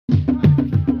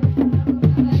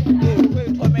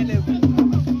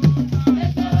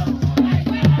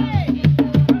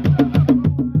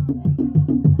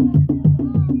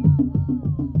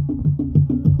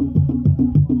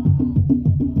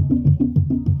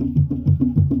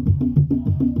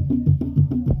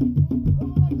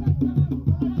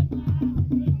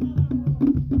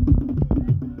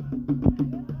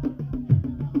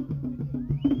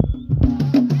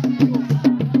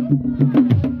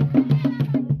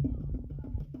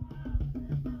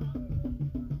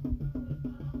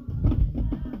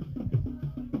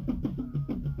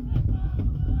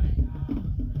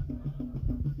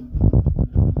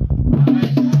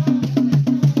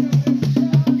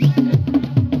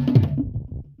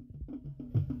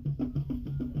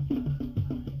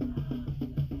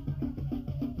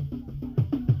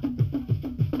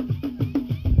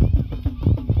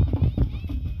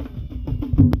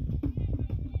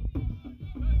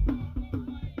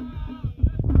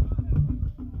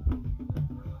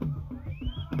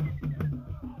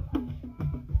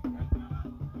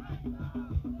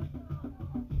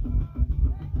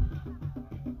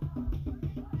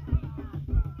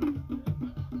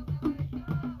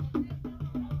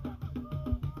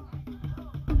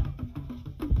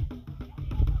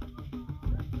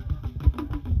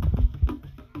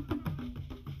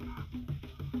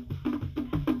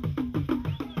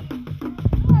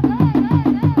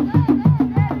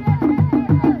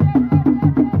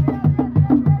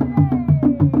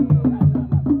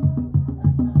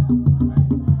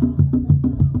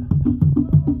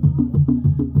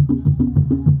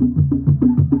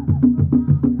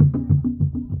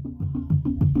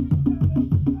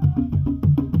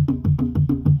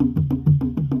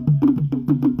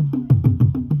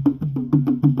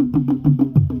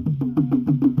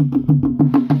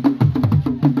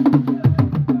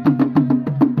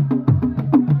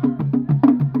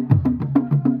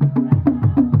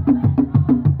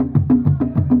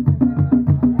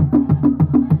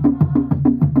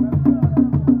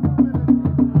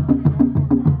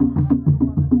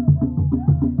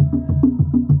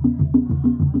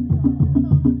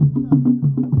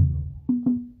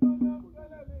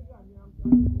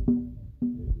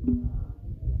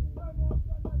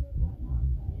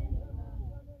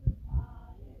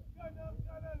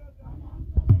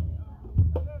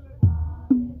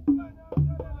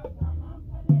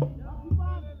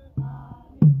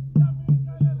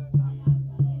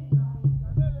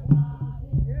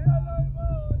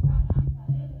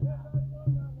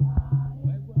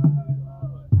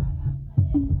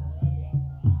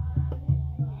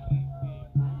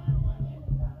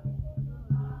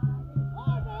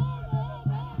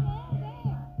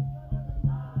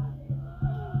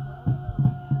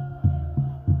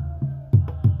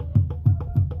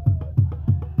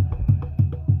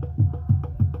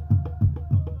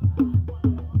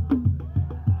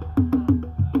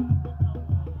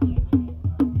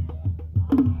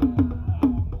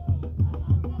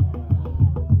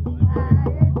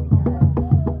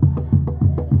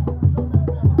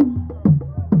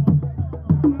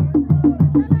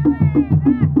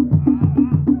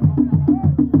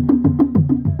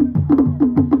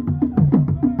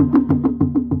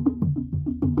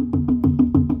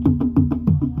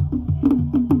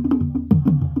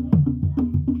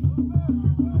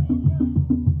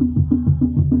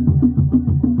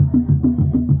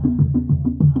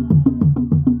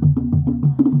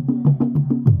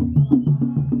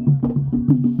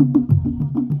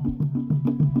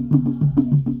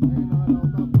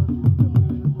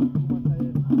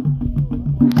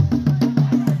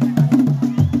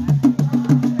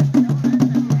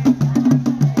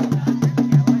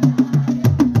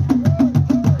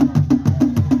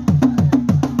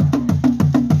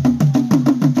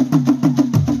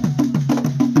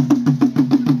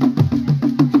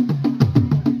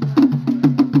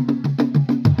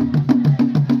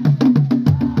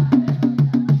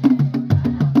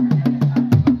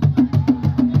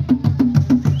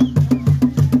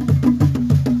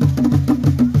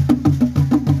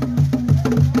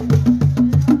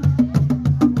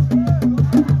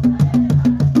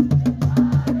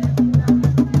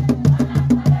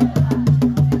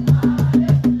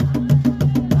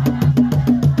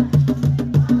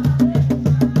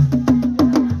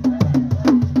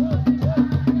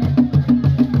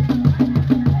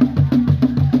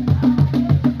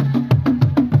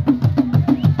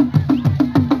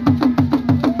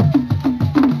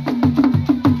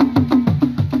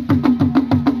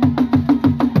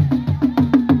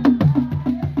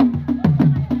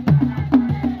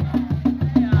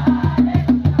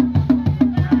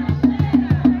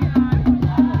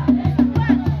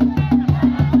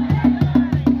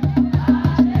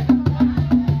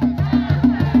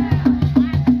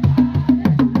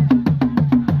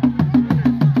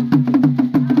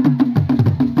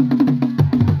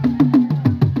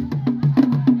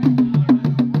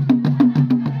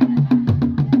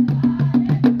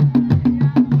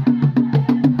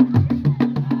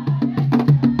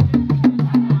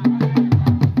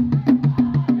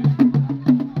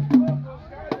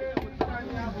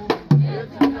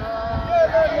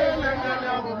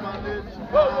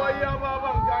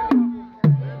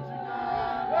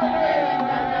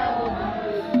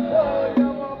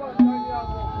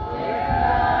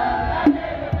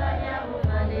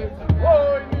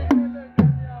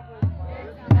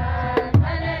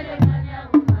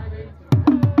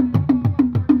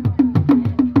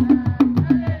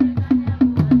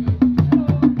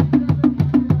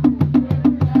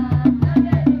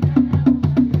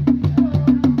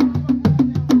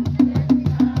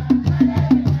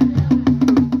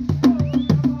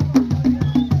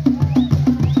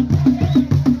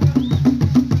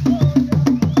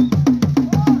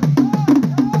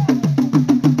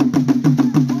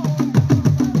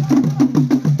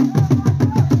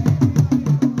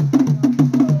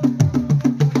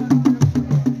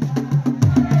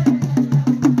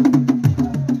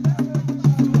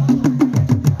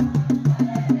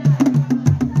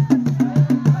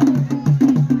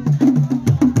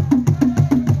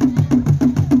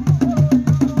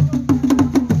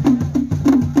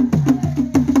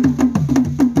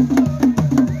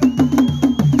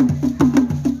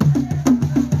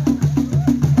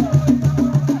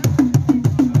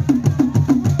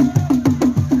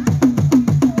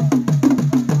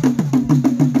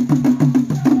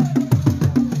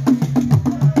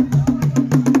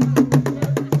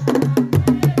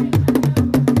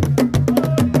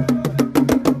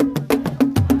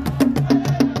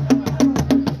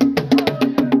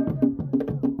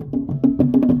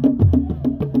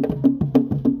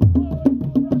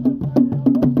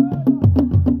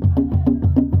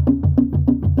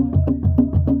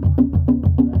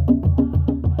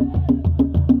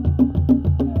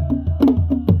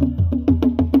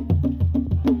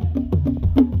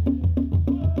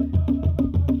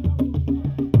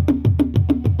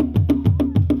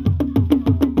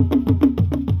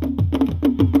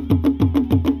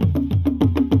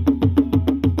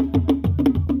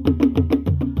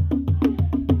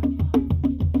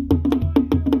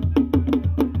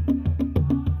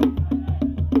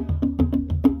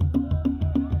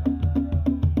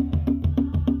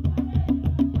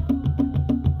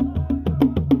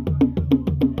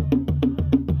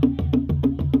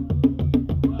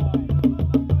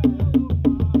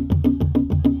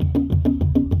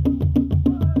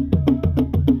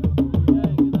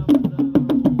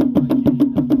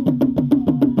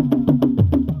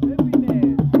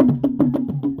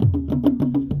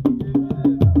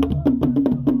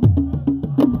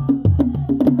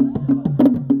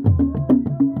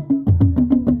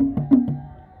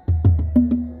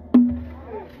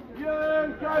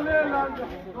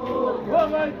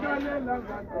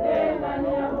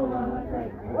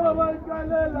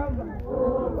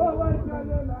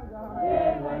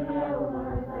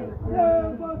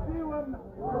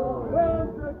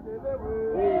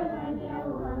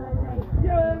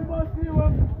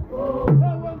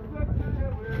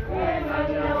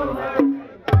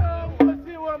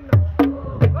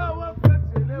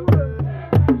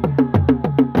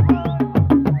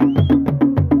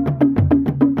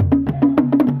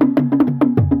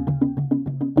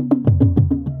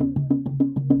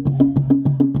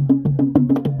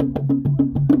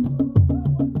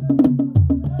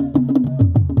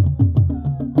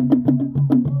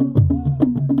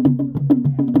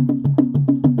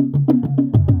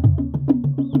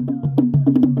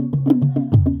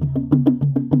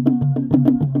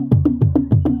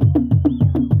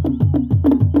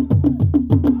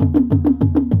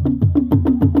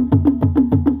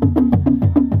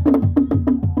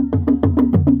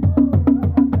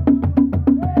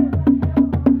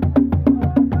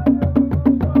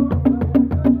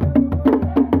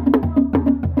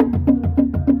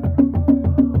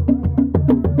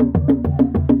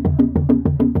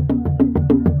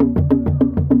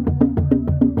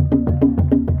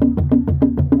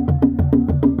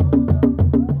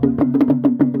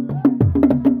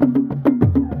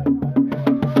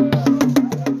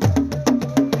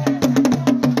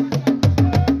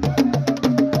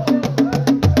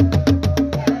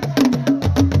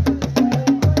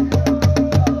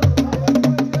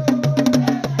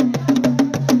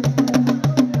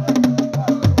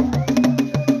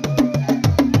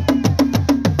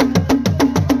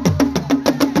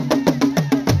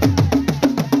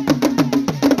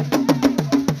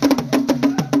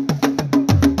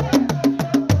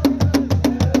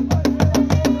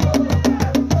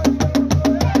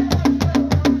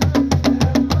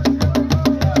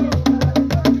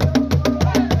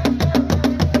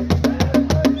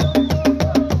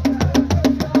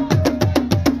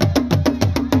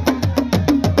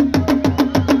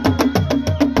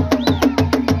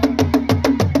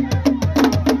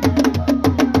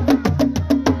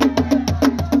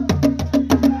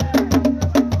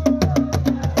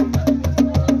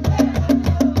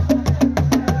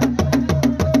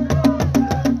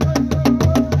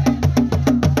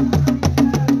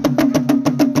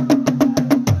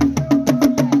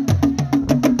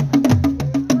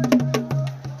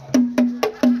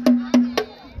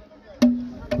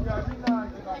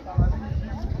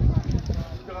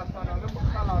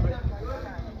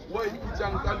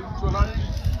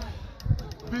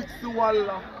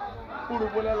ngwalla o re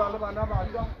bolela le bana ba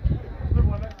ka le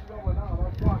bona ke ba bona ga ba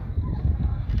tswana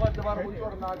ba tse ba re go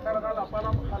tsore na ka re ga lapa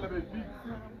la Mokgalebe Big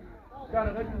ka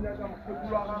re ga dinyaka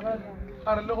mokgekolo wa gage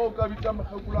a re le go ka bitsa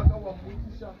mokgekolo wa ka wa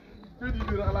mmotsiša tse di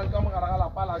diregelang ka mogare ga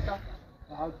lapa la ka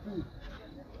ga tsebe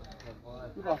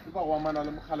ke ba se ba go amana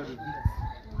le Mokgalebe Big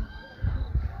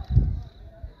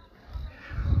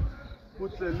go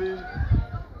tle le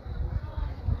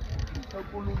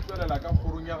mokgekolo o tswelela ka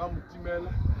kgorong ya ga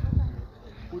Motimela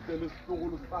go tle le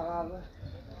setlogolo sa gage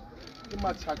ke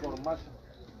matšhaka gore matlha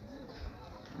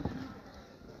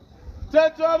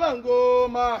Teta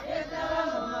Bangoma,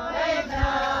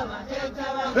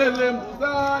 Pele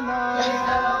Mbuzana,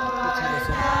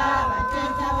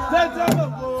 Teta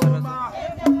Bangoma,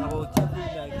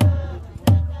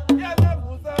 Yele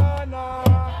Mbuzana.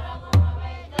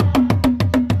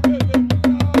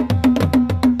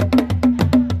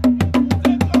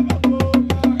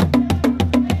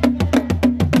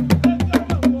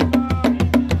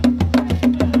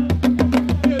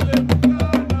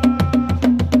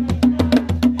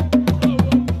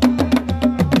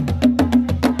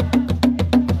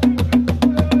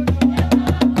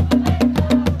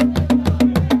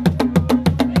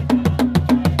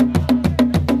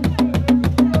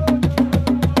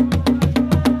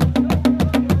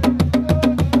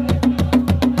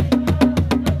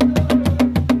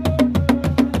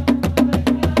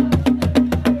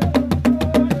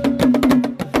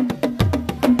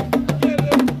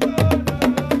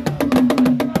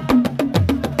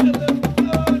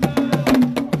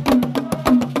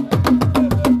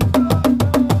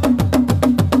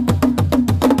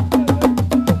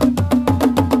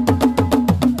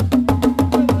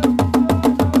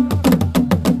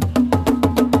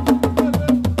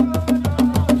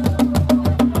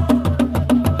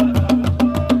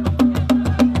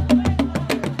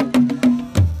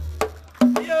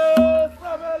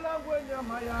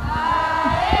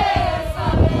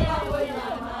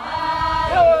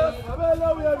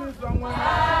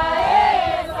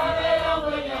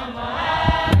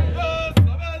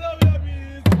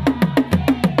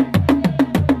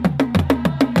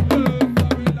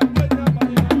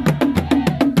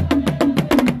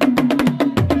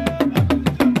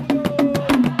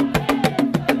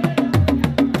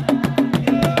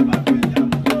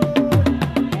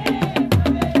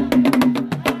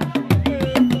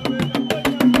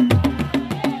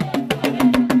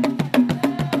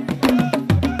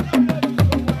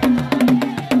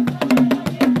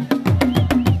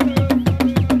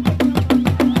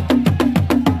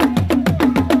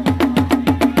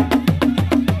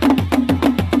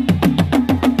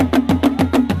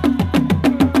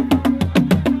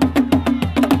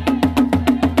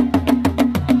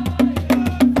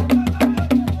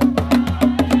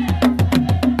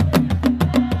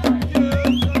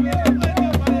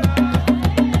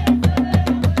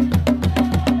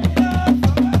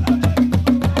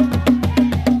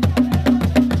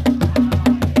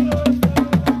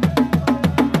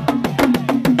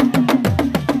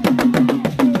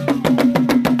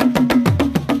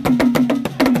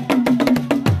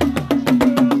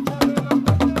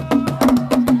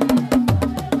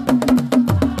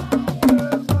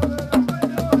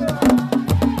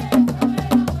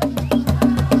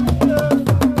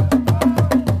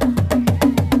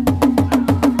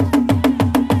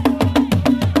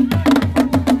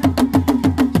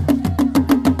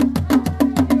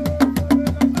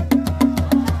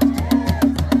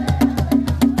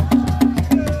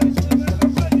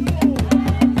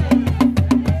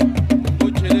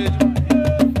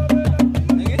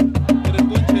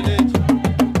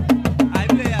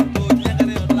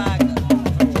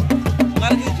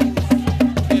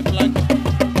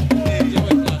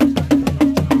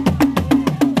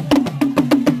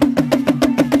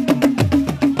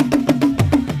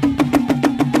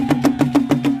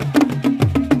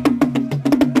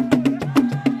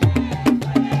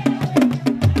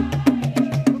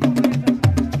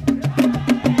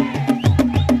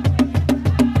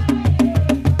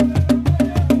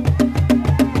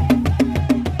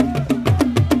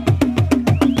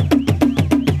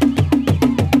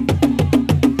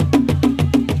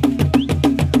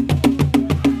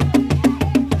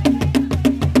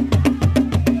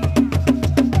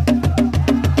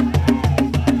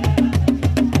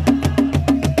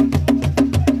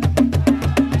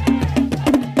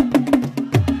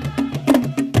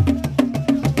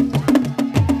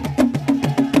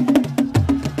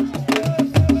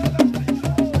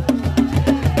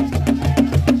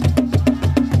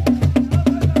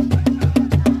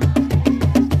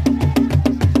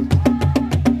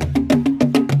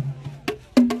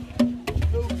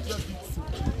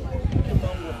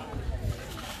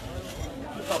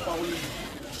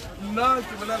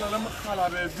 na le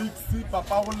Mokgalabe Vixi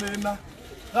papa go lena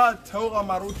ga theoga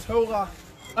maru theoga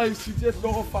a ishitse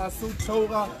tlogo fase o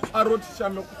theoga a rothiša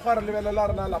mekgwa re lebelela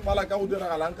rena lapala ka go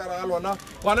diragalang ka raga lona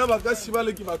bana ba ka šiba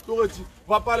le ke ba tlogetše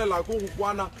ba palela ko go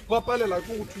kwana ba palela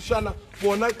ko go thušana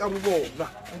bona ka bo bona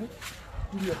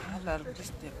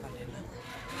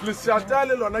lešata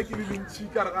le lona ke le lentšhi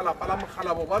ka re ga lapa la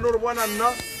Mokgalabo bane gore bona nna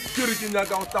ke re ke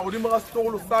nyaka go tla godimo ga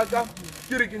setlogolo sa ka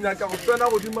ke re ke nyaka go tsena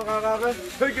godimo ga gage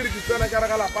ge ke re ke tsena ka re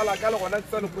ga lapa la ka le gona ke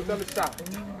sa lekgotsa lešata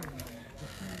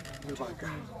lebaka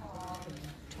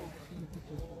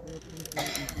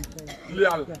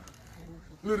leala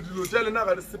le re dilo tša lena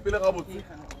ga di sepele gabotse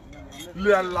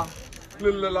leala le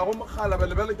llela go Mokgalabe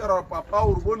lebele ka re papa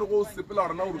o re bone go o sepela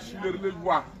gorena gore šile re le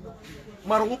jwang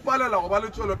mare go palela go ba le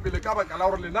tšwelopele ka baka la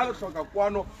gore lena le tlhoka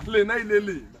kwano lena ile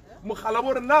lena Mokgalabe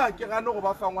gore na ke gane go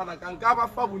ba fa ngwana ka nka ba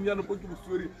fa bonnyane po ke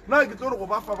bosweri na ke tlo gore go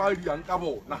ba fa ba diang ka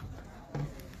bona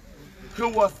ge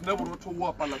wa sene borotho o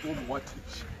apala ko mongwe wa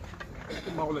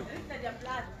theši magole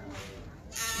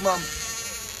mam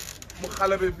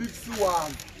Mokgalabe Vixi wa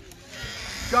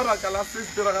ka baka la se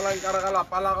se diragalang ka re ga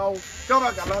lapa la gago ka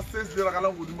baka la se se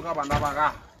diragalang godimo ga bana ba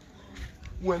gago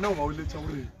wena o ba o letša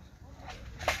gore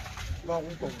ba go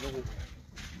kwa go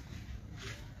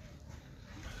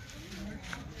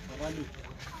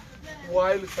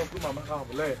wa ile sa ku mama ga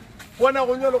bolela bona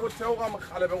go nyole go theoga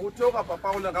Mokgalabe go theoga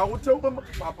papa go le ga go theoga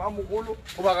papa mogolo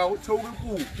go ba ga go theoge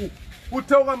kuku go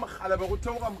theoga Mokgalabe go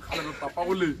theoga Mokgalabe papa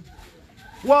go le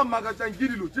wa makatsang ke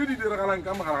dilo tše di diragalang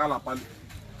ka mogare ga lapa le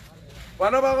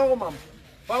bana ba gago mama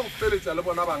ba go feletša le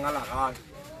bona ba ngala gae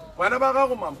bana ba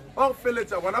gago mama ba go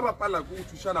feletša bona ba pala ko go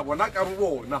thušana bona ka bo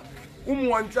bona o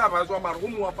mowantse a ba tswa mare go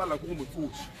mongwe a pala ko go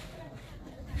motsoši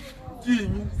ke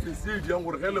eng se se diang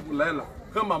gore ge le bolela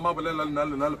ge mama bolela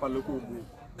lena le pale ko moo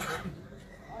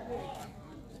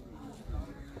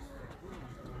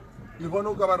le bona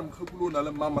o ka ba re mokgekolo o na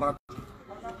le mmamorata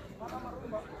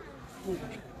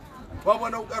ba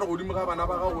bona o ka re godimo ga bana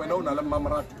ba gago wena o na le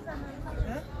mmamorata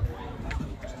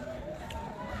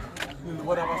le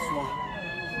bona ba swang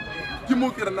ke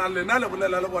mo ke re na lena le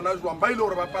bolela le bona jwang ba ile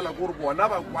gore ba pala gore bona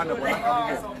ba kwane bona ka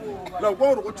bo bona la kwa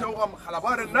gore go theoga Mokgalabe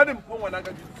ba re nna dimpho ngwana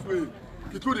ka ditsueng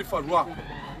ke tlo di fa jwang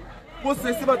go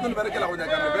sese ba tlo le berekela go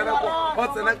nyaka mebereko ba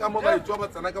tsena ka mo ba itswa ba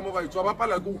tsena ka mo ba itswa ba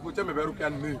pala ke go khotse mebereko ya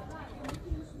nnete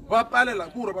ba palela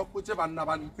ke gore ba khotse banna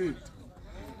ba nnete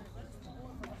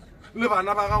le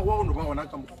bana ba gago go no ba gona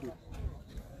ka mokgwa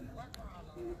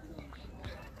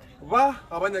ba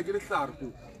ga ba nyake lehlare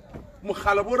ko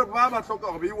Mokgalabe gore ba ba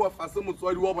tlhoka go beiwa fase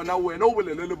motswadi wa bona wena o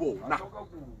bolele le bona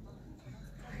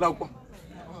la kwa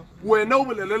wena o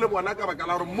bolele le bona ka baka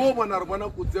la gore mo bona re bona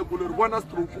kotsi e kolo re bona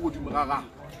stroke godimo ga gago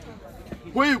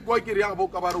go ikwa ke re ya go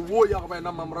ka ba re wo ya go ba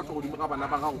ena mamoratho godimo ga bana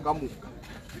ba gago ka moka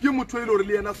ke motho ile gore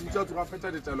le yena sentse a tsoga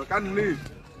fetša ditelo ka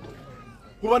nnete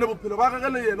gobane bophelo ba gage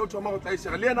le yena o thoma go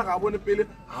tlaišega le yena ga a bone pele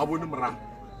ga a bone morago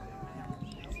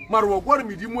mare wa kwa re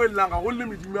medimo e llang ga go le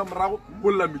medimo ya morago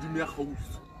go lla medimo ya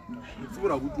gaufi se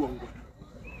bora botuwang bona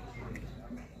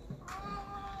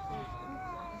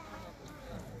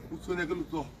o tshwane ke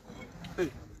letsogo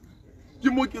ke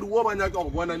mo ke re wo ba nyaka go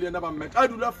bona le yena ba mme ka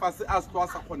dula fase a setlo a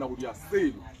sa kgona go dia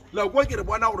selo la kwa ke re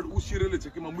bona gore o šireletše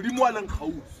ke modimo wa leng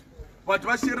gaufi batho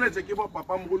ba šireletše ke bo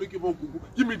papa mogolo ke bo kuku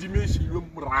ke medimo e šeilwe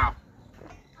morago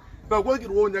la kwa ke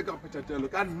re wo o nyaka go phethatelo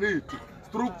ka nnete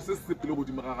stroke se se sepele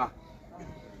godimo ga gago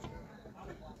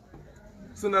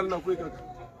se na le nako e kaka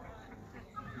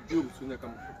e go tshwenya ka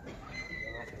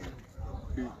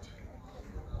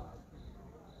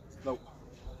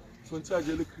swantse a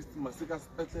jele Christmas ka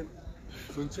sepetlele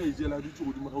swantse a ijela a dutse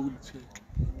godimo ga wheelchair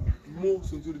mo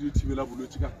swantse re di thibela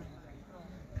bolwetse ka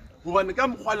gobane ka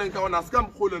mokgwaleng ka gona a se ka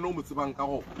mokgwa o lena o mo tsebang ka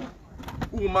gona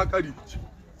o go makaditše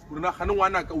gore nagane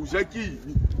ngwana ka o ja ke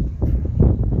eng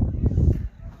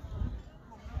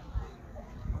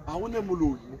ga o ne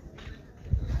moloi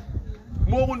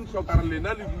mo go ntlhoka re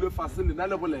lena le dule fase lena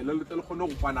le bolele le tle le kgone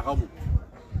go kwana ga botse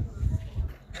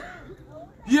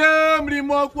ye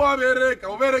mdimo wa kwa bereka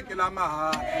o berekela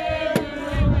mahala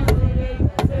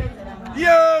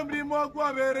ye mdimo wa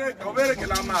kwa bereka o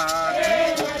berekela mahala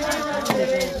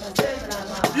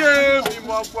ye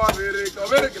mdimo wa kwa bereka o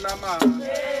berekela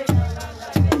mahala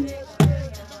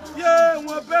ye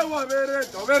ngwape wa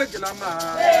bereka o berekela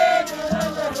mahala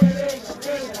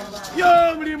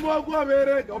ye mdimo wa kwa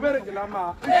bereka o berekela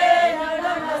mahala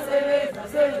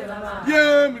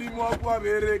ye mdimo wa kwa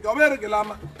bereka o berekela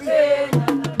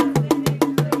mahala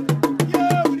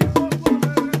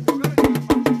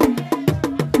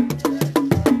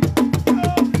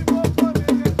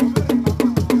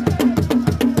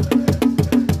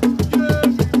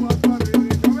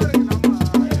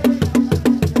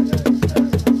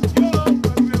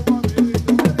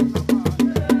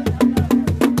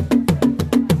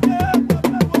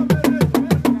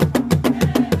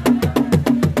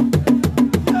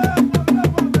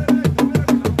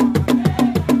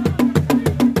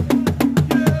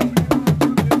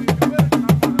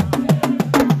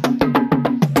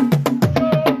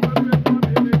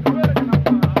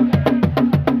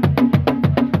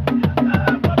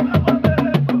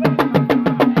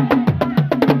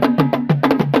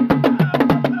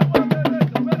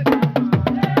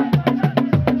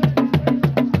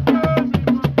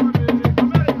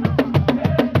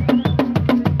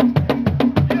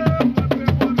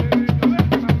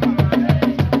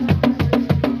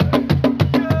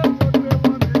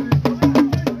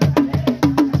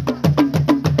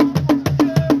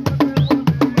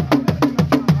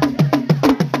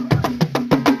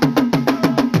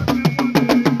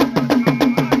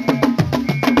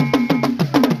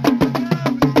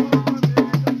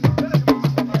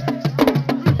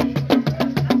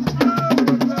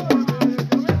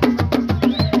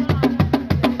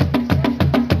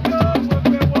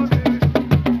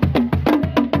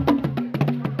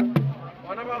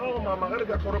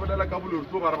fela ka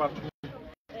bolorto ba re batho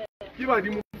ke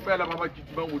badimo fela ba ba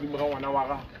kitima godimo ga ngwana wa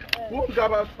gago o nka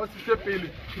ba fasitse pele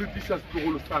re tlisa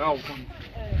setlogolo sa gago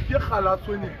ke kgala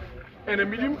tshwenyega ene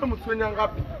medimo e mo tshwenyang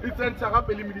gape e tsentsha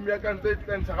gape le medimo ya kantse e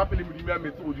tsentsha gape le medimo ya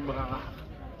metsi godimo ga gago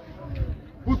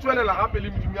go tswelela gape le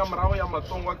medimo ya morago ya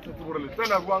matsongo a kgetsi gore le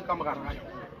tsena buang ka mogare ga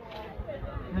yone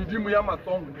medimo ya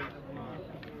matsongo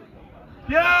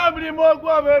ya medimo o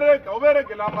kwa bereka o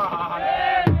berekela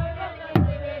mahala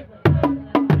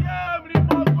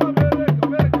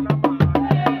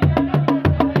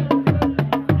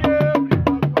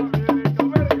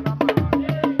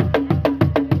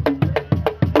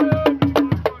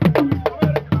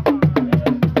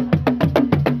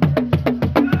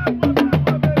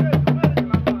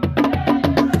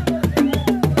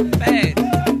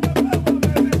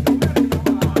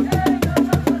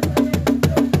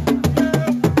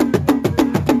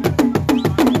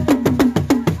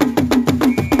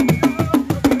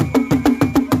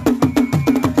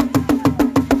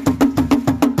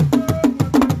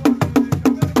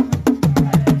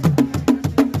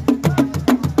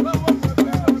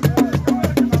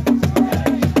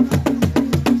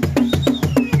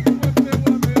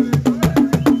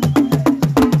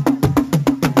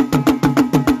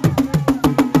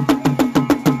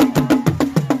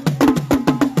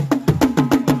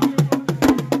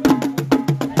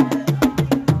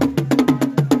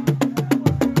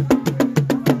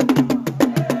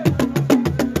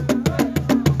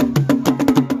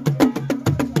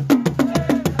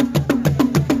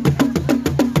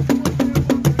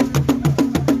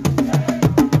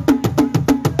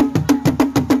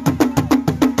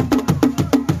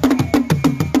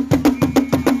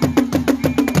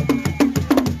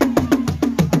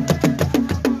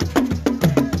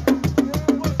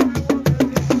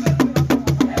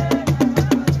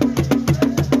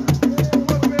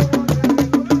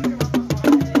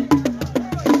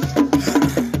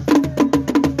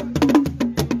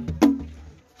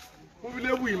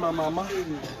mama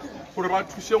gore ba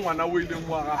thuse ngwana o ileng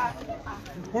wa ga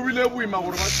go bile boima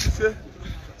gore ba thuse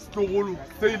setlogolo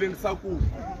se ileng sa ko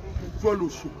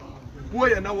jwaloso o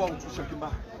yena wa go thusa ke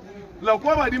ba la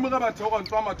kwa badimo ga batho go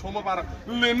ntwa mathomo ba re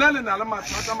lena le na le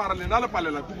mathata mara lena le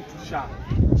palela ke go thusa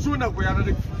so na go ya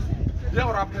re ya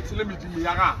gore a phethele medimo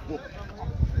ya gago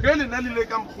ke lena le le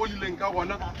ka mkgolileng ka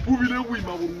gona o bile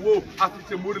boima gore wo a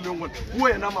fitse mo re leng gona o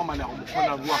yena mamale go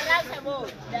mokgona bua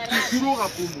tiro ga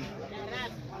pomo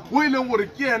o ileng gore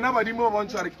ke yena badimo ba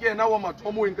bontšha re ke yena wa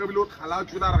mathomo eng ka bile o tlhala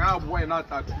tswela re ga a boa yena a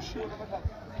tla thuše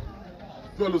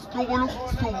jalo setlogolo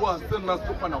se o boa se nna se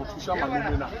tlo kgona go thuša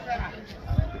malomena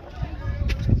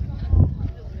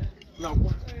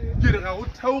nako ke re ga go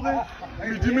theoge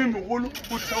medimo e megolo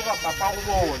go theoga papa go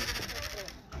bona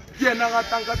ke yena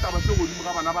gatang ka taba se godimo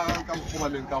ga bana ba gage ka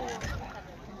mokgobaleng ka gona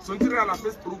sontse re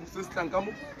alafe stroke se se tlang ka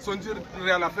mo sontse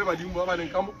re alafe badimo ba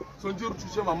baleng ka mo sontse re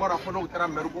thuše mamora a kgone go kry-a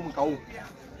mmereko mokaong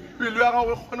pelo ya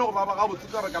gago e kgone go baba ga botse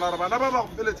ka baka la re bana ba ba go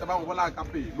feletša ba go bolaya ka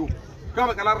pelo ka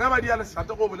baka la re ga ba dia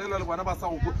lesate go bolela le bona ba sa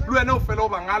go le wena o fele o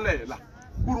ba ngalela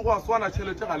kore go a swana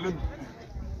tšhelete ga lempe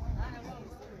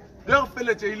le go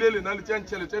feletša ile lena le tšeang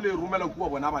tšhelete le e romela kua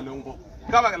bona ba leng go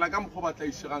ka baka la ka mokgwa ba tla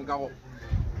išegang ka go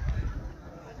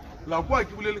la kwa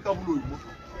ke bolele ka boloimo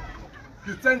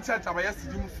ke tsentšha taba ya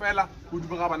sedimo fela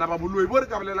godimo ga bana ba boloi bo re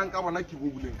ka bolelang ka bona ke bo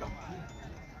boleng ka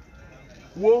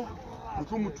wo o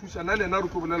tlo mo thušana le ena re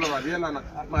tlo bolela ba beelana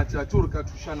matšatši gore ka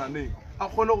thušananeng a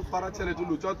kgone go tshwara tšhelete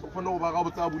lo tša kgone go ba ga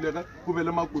botsa bulega go be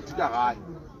le makoti ka gae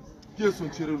ke e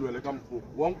sontšhe re lwele ka mokgoo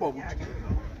wankwa botho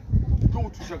ke go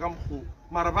thuša ka mokgoo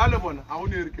mara ba le bona ga go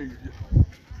ne e re ka idia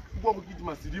kwa go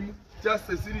kitima sedimo tša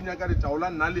se se di nyaka ditaola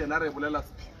nna le yena re bolela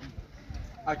sephiri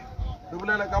ake re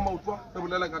bolela ka maotwa re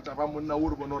bolela ka taba monna o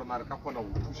re bona gore na re ka kgona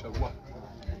go thuša kua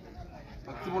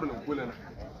a tsebo gore lenkolena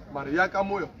mara ya ka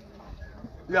moyo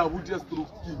ya butia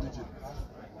stroke ke ije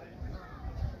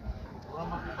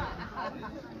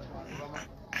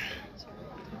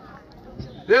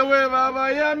dewe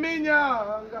baba ya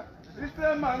minyanga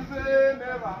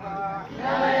isemanzene baba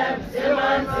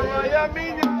ya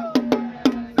minyanga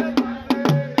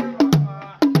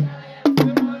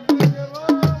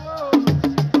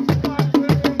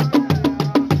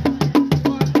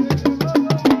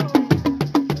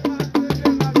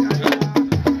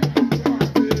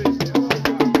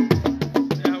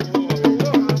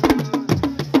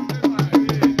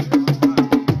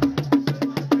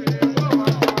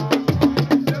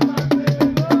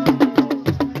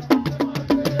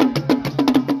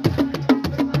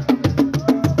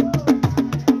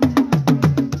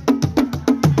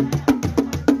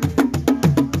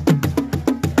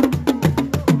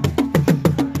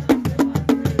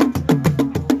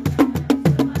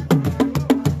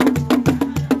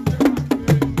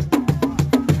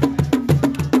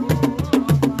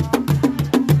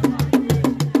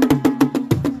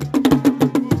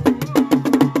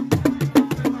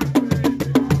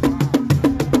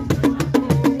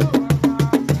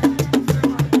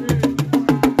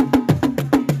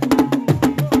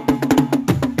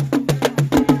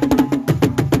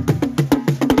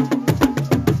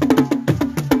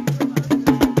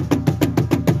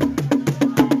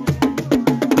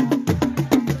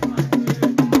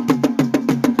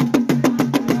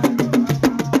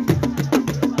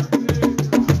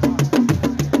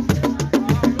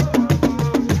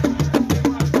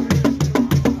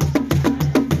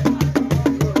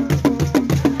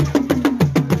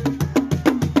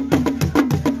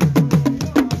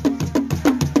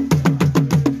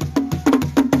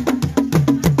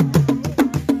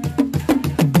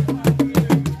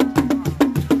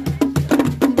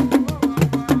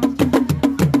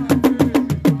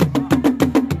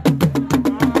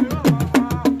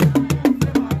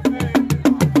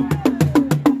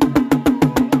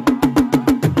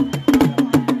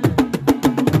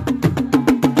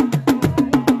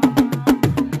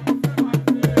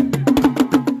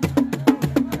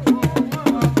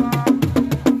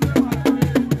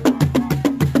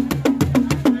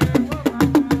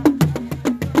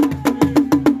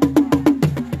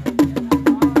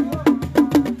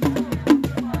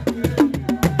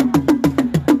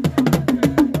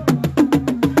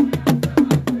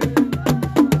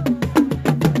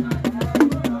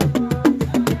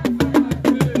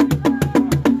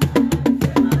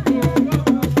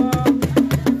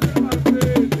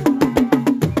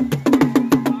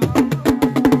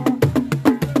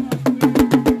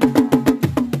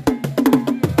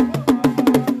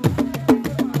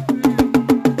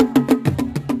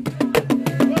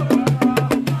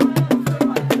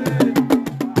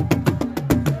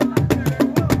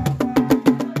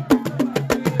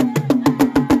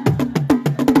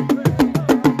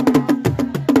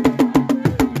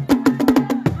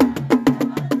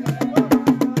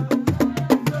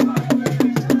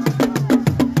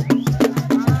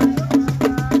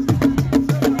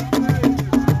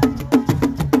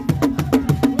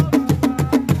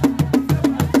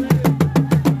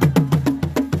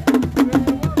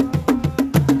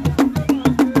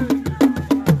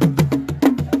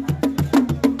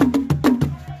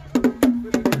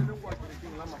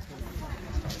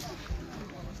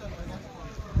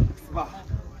ba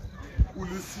o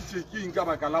le sitse ke eng ka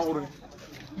baka la gore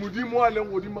modimo a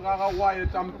leng godimo ga ga go a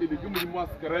etang pele ke modimo wa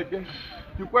sekereke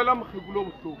ke kwela mokgekulo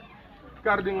botlhoko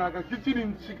ka re dingaka ke tse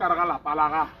dintšhi ka re ga lapa la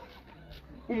gago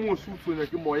o mosi o tshwenya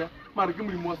ke moya mare ke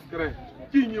modimo wa sekereke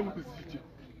ke eng e o le sitse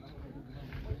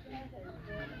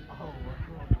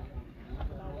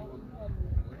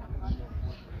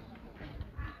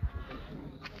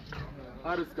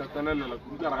a re se ka tsenelela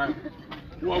kudu ka re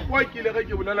gae wa kwa ke le ge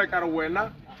ke bolela ka re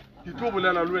wena ke tlo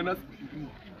bolela le wena sephiring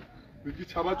be ke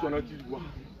tšhaba tsona ke diwa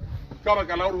ka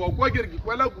baka la gore wa kwa ke re ke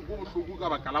kwela koko botlhoko ka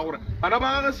baka la gore bana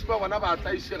ba gage sepa bona ba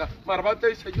tlaišega mare ba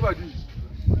tlaiša ke badimo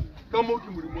ka moo ke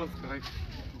modimo wa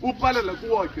sekereke o palela ke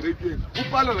wa kerekeng o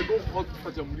palela ke go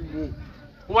kgotsofatša modimong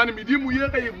gobane medimo ye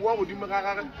ga e boa godimo ga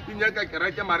gage e nyaka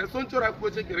kereke mare sontse re a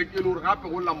kuetse kereke e le gore gape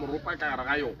go lla moropa ka gare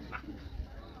ga yona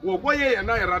wa kwa ye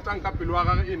yena e ratang ka pelo wa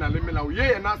gage e na le melao ye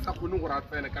yena a sa kgone gore a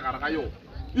tsene ka gare ga yona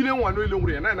e leng ngwane o e leng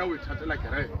gore yena o e thatela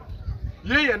kereke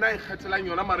ye yena e kgethelang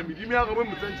yona mare medimo ya gagwe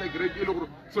motsentšha kereke e le gore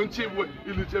sontšhe e boe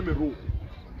e letse meroko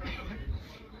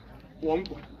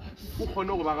wankwa o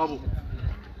kgone go ba gabo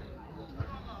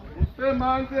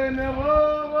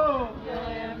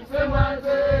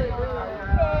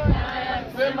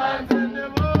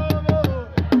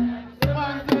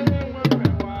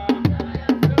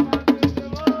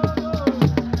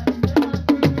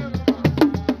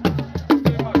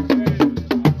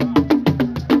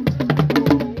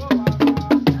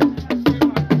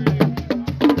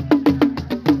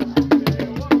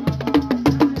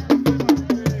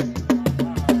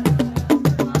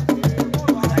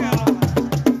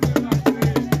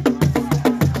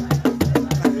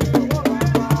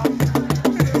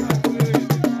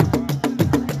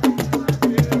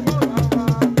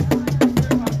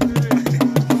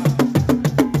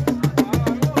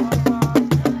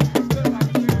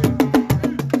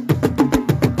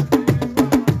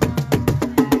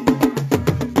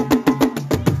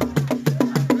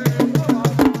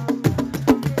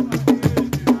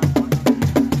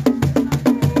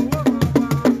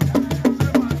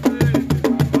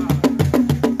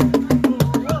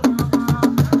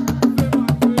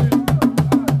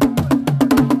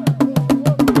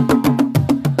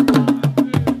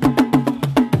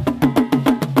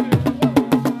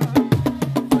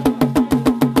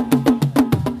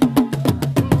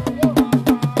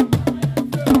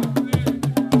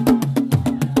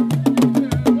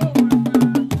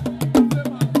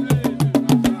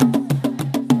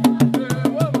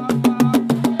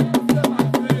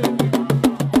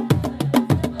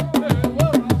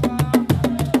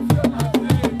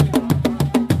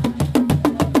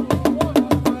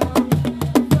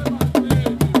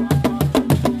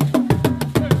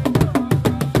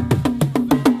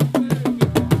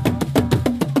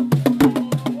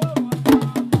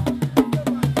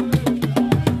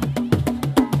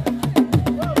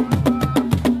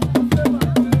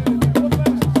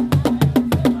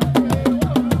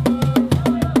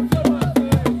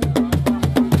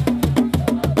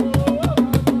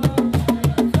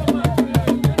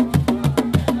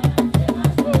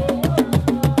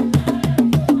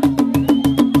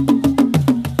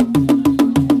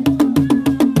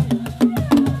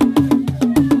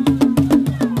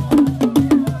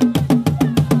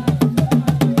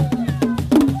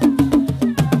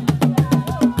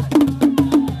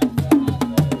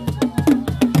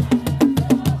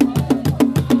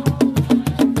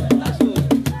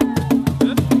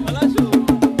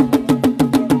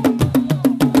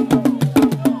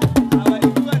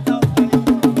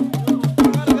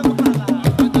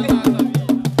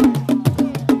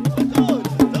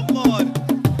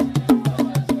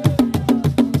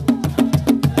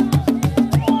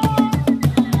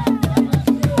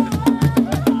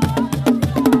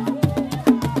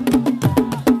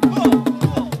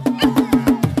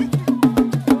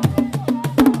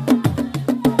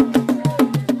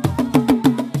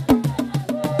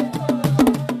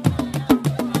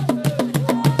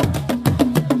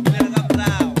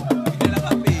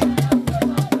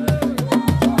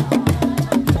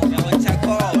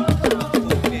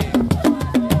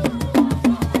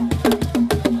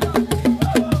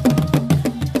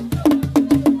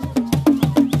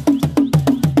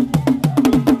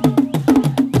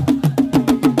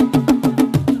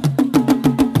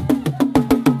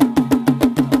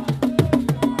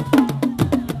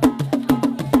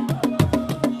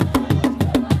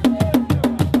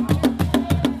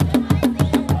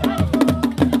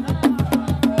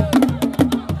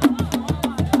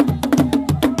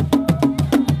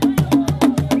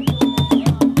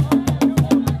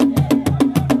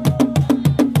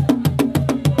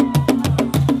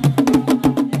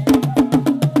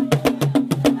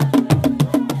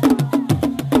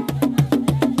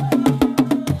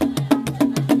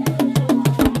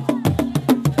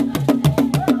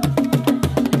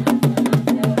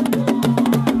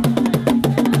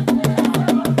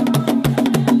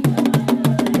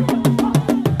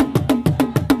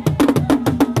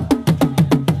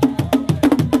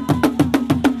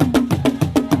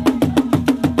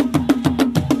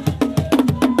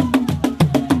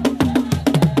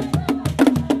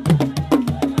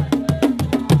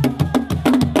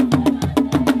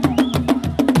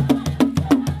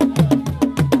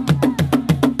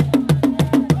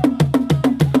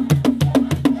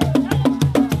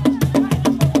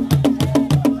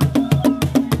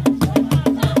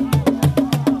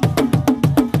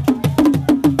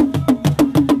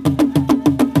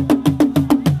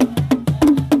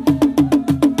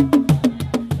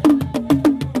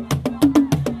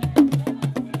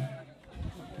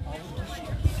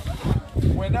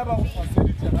wena ba go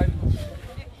faseditse gantši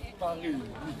bagedi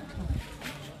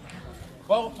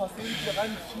ba go faseditse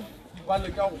gantši ba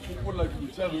leka go gopola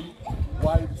dilo tša geno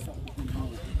wa e sa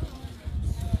gopolong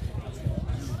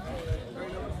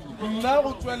nna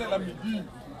go tswelela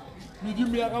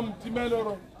medimo ya ga motimele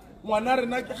gore ngwana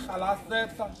rena ke gala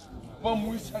setla ba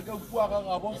mo isa ka kua ga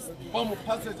gabo ba mo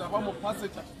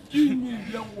phasetša ke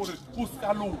emileng gore o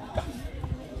ska loka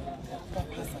ba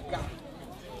phasa ka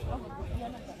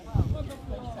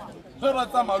ge ba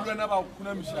tsamaya le wena ba go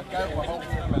khunamiša kae goa ba go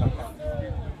khunamela kae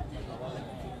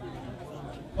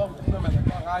ba go khunamela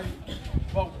ka gae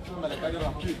ba go khunamela ka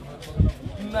dirapeng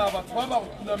nna batho ba ba go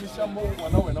khunamiša mo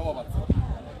ngwana wena wa batsa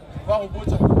ba go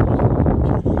botša ba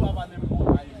ba leng mo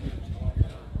gae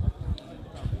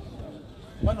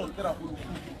ba no tira go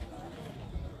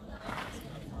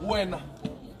wena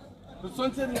re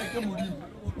tshwanetse re nyake modimo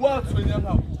wa a tshwenyang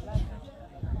gago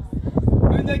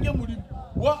re nyake modimo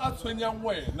wa a tshwenyang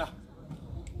wena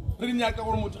re nyaka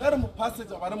gore motho ge re mo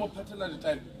phasetša ba re mo phathela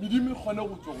ditaele medimo e kgone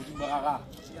go tswa godimo ga gago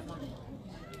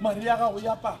mare ya gago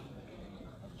yapa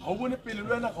ga o bone pele le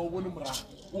wena ga o bone morago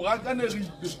o gakanegile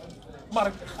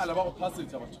mare ke kgale ba go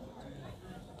phasetša batho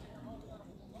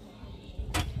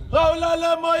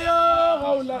gaolale moya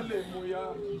gaolale moya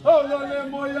gaolale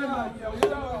moya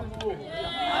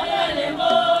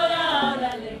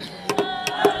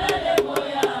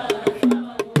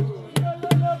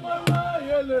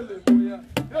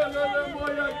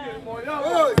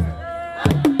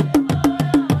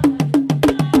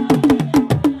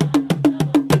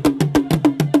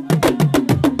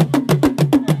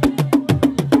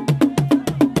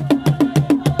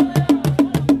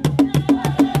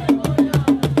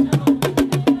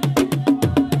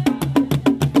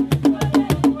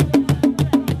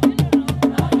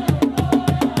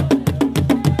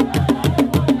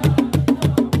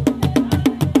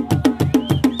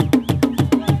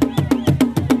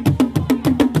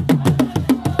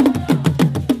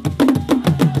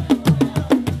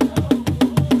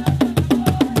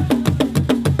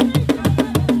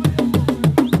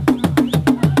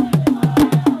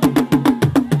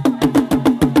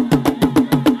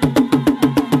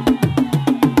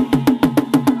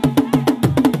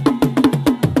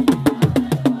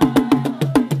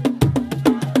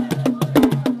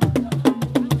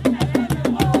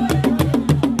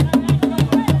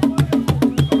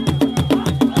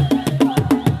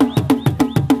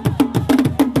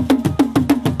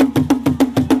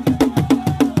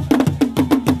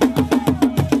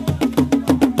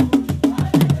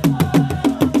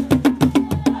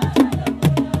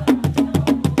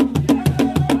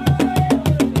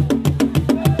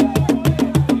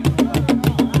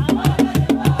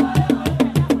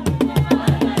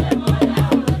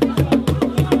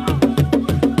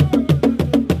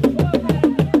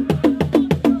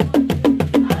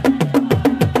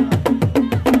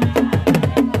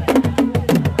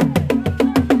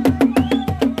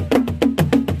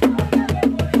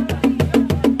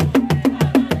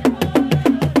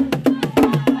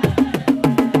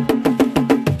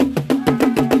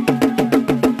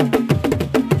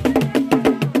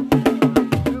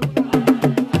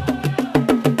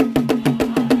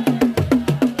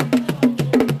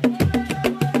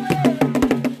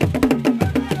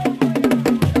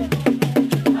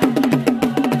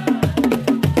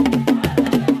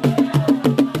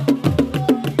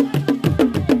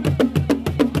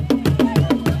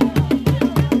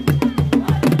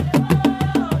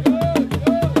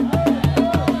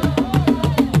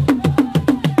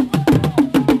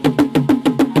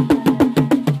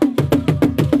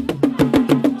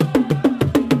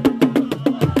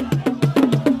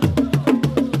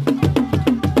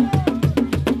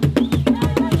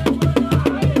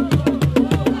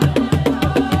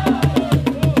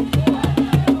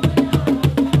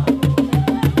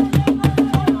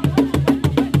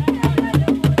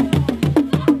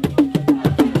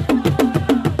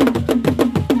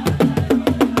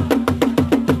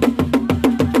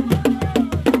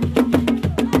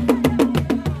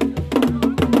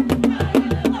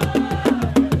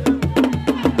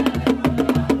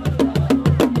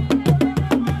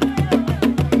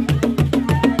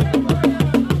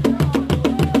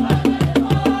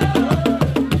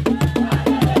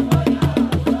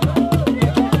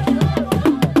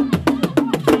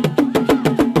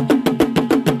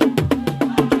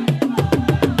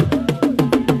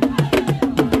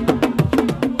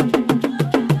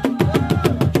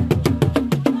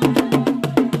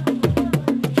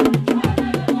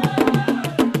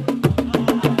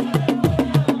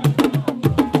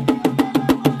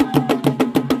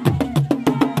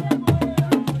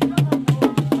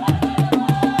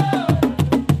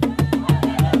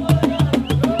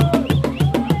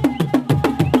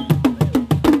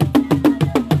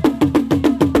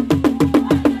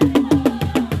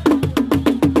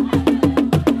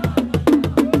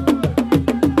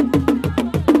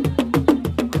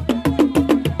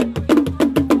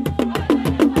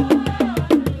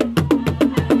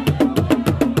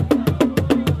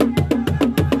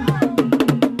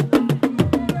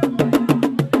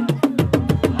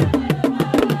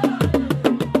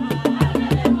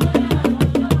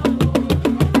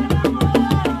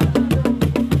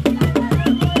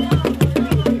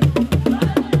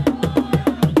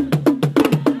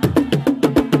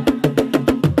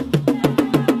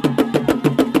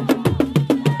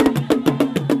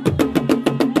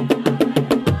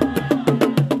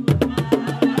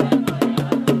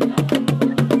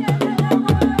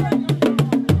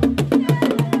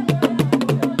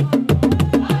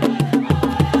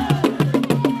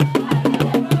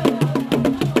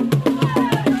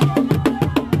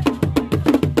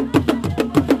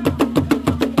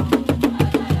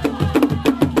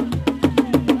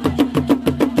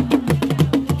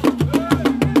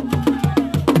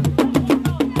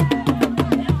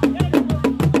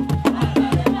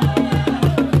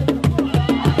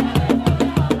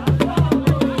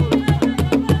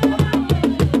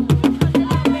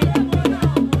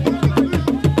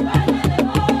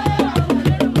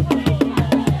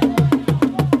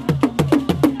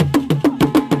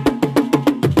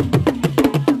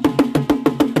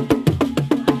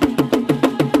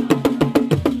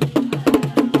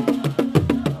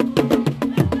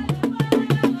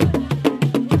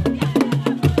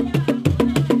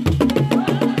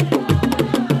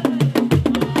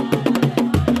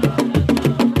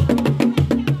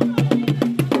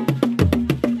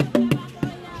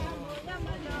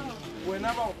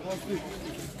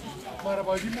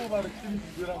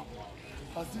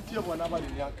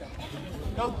nyaka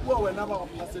ka kua wena ba go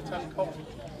phasetšang ka go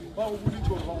ba go boditse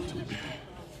gore ba go theile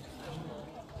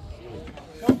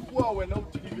ka kua wena o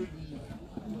theile leina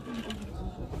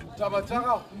taba tša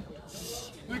gago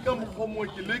le ka mokgomo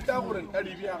ke le ka gore nka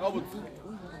di bea gabotse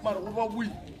mare go ba boi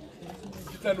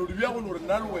ke tlano di bea go le gore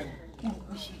nna le wena o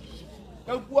rukušiše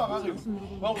ka kua gage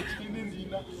ba go theile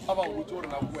leina ga ba go botse gore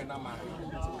na ko wena mare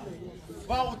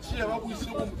ba go tšea ba boise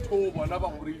go motho o bona ba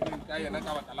go reileng ka yena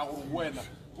ka baka la gore wena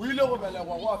o ile go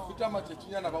belegwa go a feta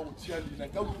matšatšinyana ba go tšea leina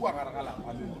ka kua gare ga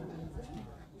lapa lena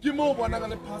ke moo bona ka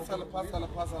lephasa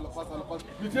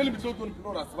metlhe le metlhe o tone phelo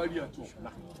gore a se ba dia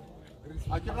tsona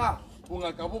a ke ga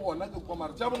bongaka bo gona ke kwa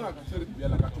mare tša bongaka tše re di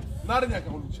beela ka tso nna re nyaka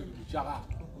go lokša dilo tša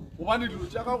gago gobane dilo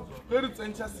tša gago ge re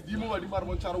tsentšha sedimo badimo re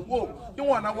bontšha re wo ke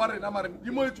ngwana wa rena mare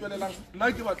medimo e tswelelang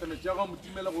nna ke batla metša gago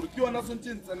motimele gore ke yona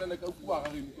swantse ntsenele ka kua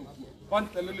gageno ka kua ba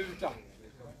ntlele le ditaba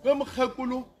ge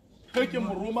mokgekolo ge ke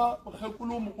moroma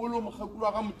mokgekolo mogolo mokgekolo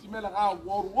wa ga motimele ga a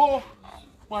bua gore wo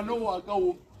ngwane wa ka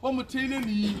o ba mo theile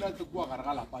leina ka kua gare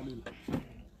ga lapa lela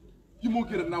ke mo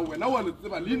ke re na wena wa le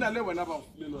tseba leina le wena ba go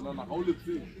file lona na ga o le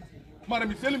tseba mare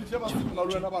metlhe le metlhe ba sena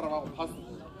le wena ba re ba go phasa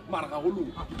mare ga go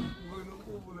loka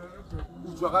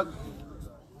o tswa ga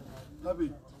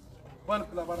gabedi ba ne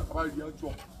phela ba re ga ba dia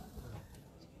tswa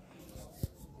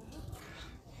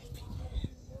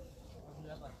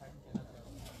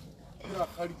ke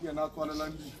rakgadi ke yena a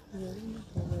tswalelang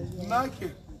dilo nna ke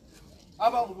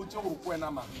a ba go botse gore ko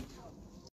wena mare